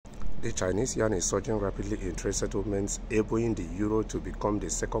The Chinese yuan is surging rapidly in trade settlements, enabling the euro to become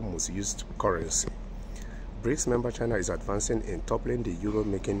the second most used currency. Brics member China is advancing in toppling the euro,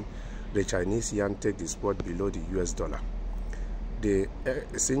 making the Chinese yuan take the spot below the US dollar. The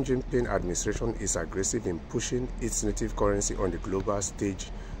Xi Jinping administration is aggressive in pushing its native currency on the global stage,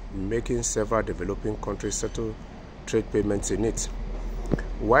 making several developing countries settle trade payments in it.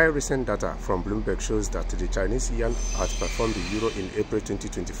 While recent data from Bloomberg shows that the Chinese yuan outperformed the euro in April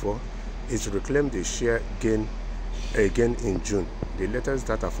 2024, it reclaimed a share gain again in June. The latest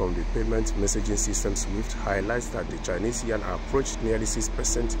data from the payment messaging system SWIFT highlights that the Chinese yuan approached nearly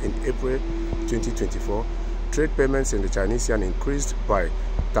 6% in April 2024. Trade payments in the Chinese yuan increased by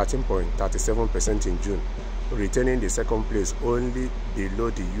 13.37% in June, retaining the second place only below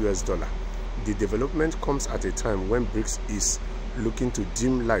the US dollar. The development comes at a time when Brics is looking to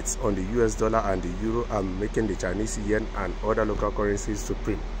dim lights on the US dollar and the euro and making the Chinese yen and other local currencies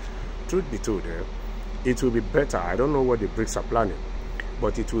supreme. Truth be told, it will be better. I don't know what the Brics are planning,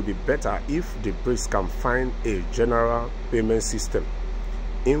 but it will be better if the Brics can find a general payment system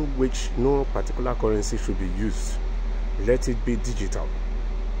in which no particular currency should be used. Let it be digital,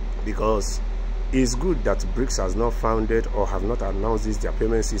 because it's good that Brics has not founded or have not announced this their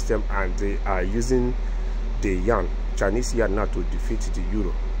payment system, and they are using the yuan, Chinese yuan, now to defeat the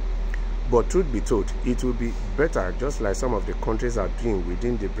euro. But truth be told, it will be better, just like some of the countries are doing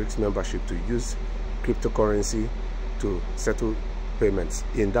within the Brics membership, to use cryptocurrency to settle payments.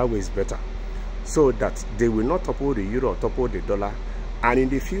 In that way, it's better, so that they will not topple the euro or topple the dollar, and in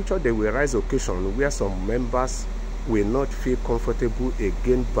the future there will rise occasion where some members will not feel comfortable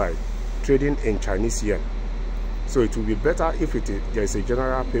again by trading in Chinese yuan. So it will be better if there is a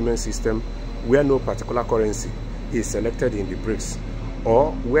general payment system where no particular currency is selected in the Brics,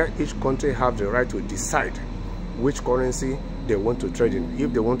 or where each country have the right to decide which currency they want to trade in,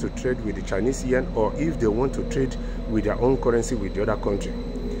 if they want to trade with the Chinese yuan or if they want to trade with their own currency with the other country.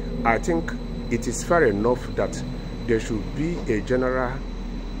 I think it is fair enough that there should be a general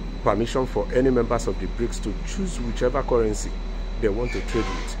permission for any members of the Brics to choose whichever currency they want to trade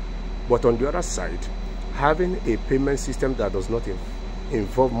with. But on the other side, having a payment system that does not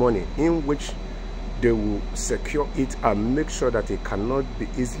involve money, in which they will secure it and make sure that it cannot be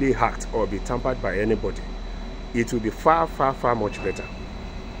easily hacked or be tampered by anybody, it will be far much better.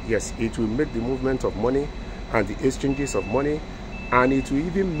 Yes, it will make the movement of money and the exchanges of money, and it will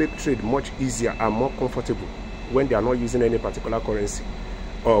even make trade much easier and more comfortable when they are not using any particular currency,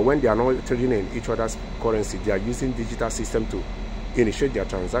 or when they are not trading in each other's currency. They are using digital system to initiate their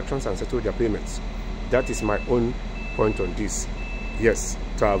transactions and settle their payments. That is my own point on this. Yes,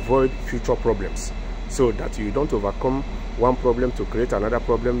 to avoid future problems, so that you don't overcome one problem to create another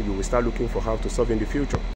problem you will start looking for how to solve in the future.